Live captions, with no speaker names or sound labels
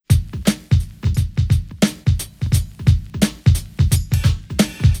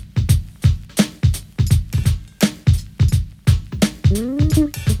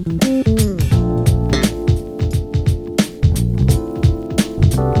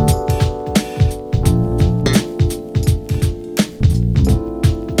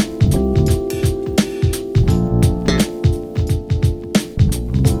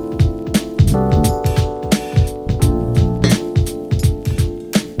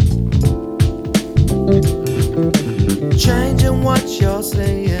you're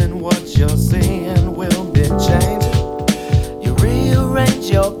seeing, what you're seeing will be changing. You rearrange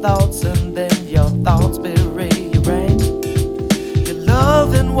your thoughts and then your thoughts be rearranged. You're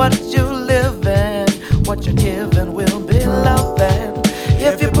loving what you live in, what you're giving will be loving.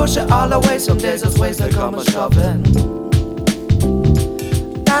 If you push it all away, some days there's ways to come a shoving.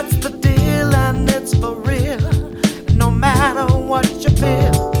 That's the deal and it's for real. No matter what you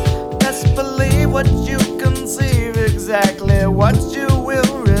feel, best believe what you conceive, exactly what you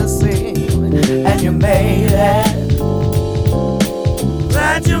will receive. And you made it.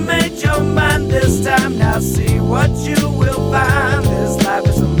 Glad you made your mind this time. Now see what you will find. This life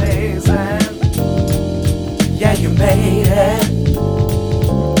is amazing. Yeah, you made it.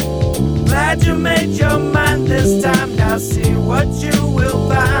 Glad you made your mind this time. Now see what you will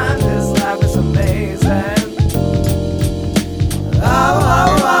find. This life is amazing. Oh,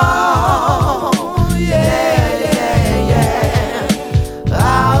 oh, oh, yeah, yeah, yeah.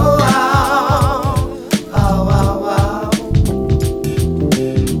 Oh, oh, oh, oh, oh.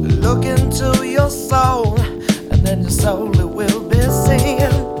 Look into your soul, and then your soul will be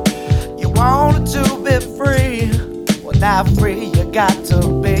seen. You wanted to be free, well, now free you got to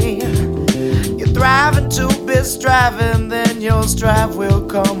be. You're thriving to be striving, then your strive will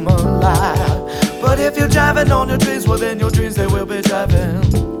come alive. But if you're driving on your dreams, well then your dreams they will be driving.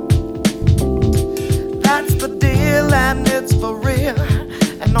 That's the deal and it's for real.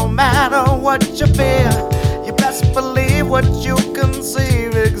 And no matter what you feel, you best believe what you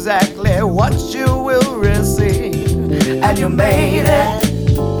conceive, exactly what you will receive. And you made it.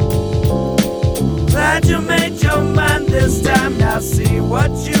 Glad you made your mind this time. Now see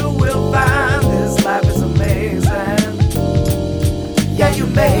what you will find. This life is amazing. Yeah, you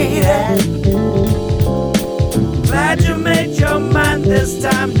made it. Glad you made your mind this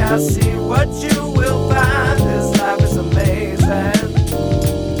time. Now see what you will find. This life is amazing.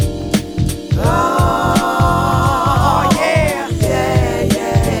 Oh, yeah, yeah,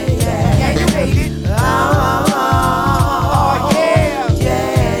 yeah, yeah. Yeah, you made it. Oh, oh, yeah,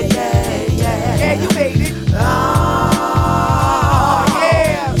 yeah, yeah, yeah. Yeah, you made it. Oh,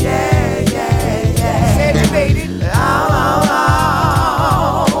 yeah, yeah, yeah, yeah. Said you made it.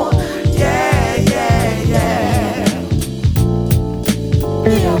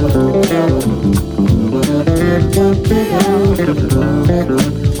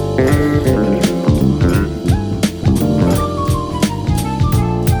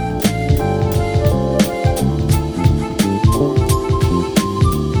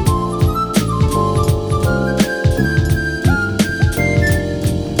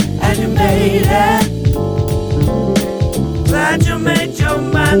 And you made it. Glad you made your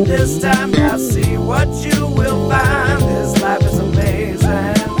mind this time. Now see what you will find. This life is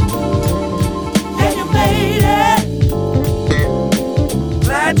amazing. Yeah, you made it.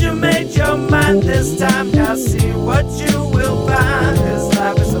 Glad you made your mind this time. Now see what you will find. This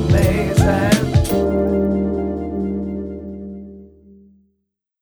life is amazing.